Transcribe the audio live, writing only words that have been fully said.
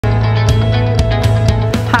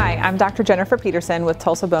I'm Dr. Jennifer Peterson with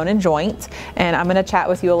Tulsa Bone and Joint, and I'm going to chat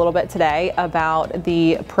with you a little bit today about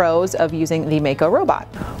the pros of using the Mako robot.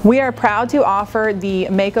 We are proud to offer the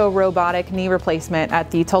Mako robotic knee replacement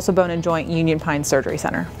at the Tulsa Bone and Joint Union Pine Surgery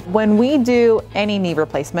Center. When we do any knee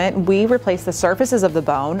replacement, we replace the surfaces of the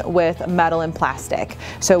bone with metal and plastic.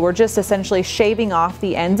 So we're just essentially shaving off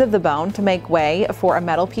the ends of the bone to make way for a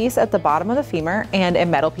metal piece at the bottom of the femur and a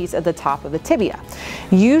metal piece at the top of the tibia.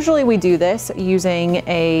 Usually we do this using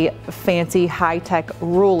a fancy high-tech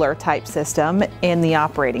ruler type system in the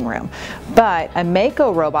operating room, but a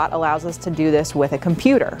Mako robot allows us to do this with a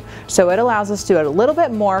computer. So it allows us to do a little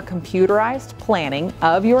bit more computerized planning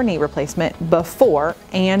of your knee replacement before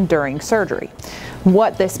and during surgery.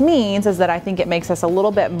 What this means is that I think it makes us a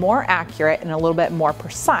little bit more accurate and a little bit more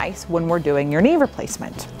precise when we're doing your knee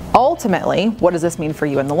replacement. Ultimately, what does this mean for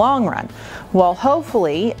you in the long run? Well,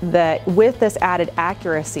 hopefully that with this added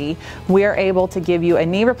accuracy, we are able to give you a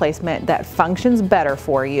knee replacement that functions better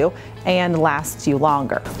for you and lasts you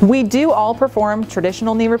longer. We do all perform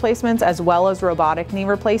traditional knee replacements as well as robotic knee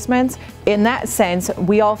replacements. In that sense,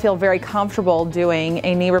 we all feel very comfortable doing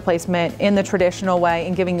a knee replacement in the traditional way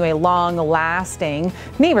and giving you a long-lasting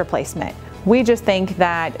knee replacement. We just think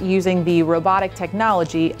that using the robotic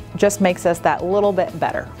technology just makes us that little bit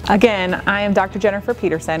better. Again, I am Dr. Jennifer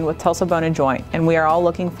Peterson with Tulsa Bone and Joint, and we are all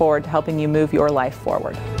looking forward to helping you move your life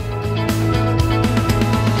forward.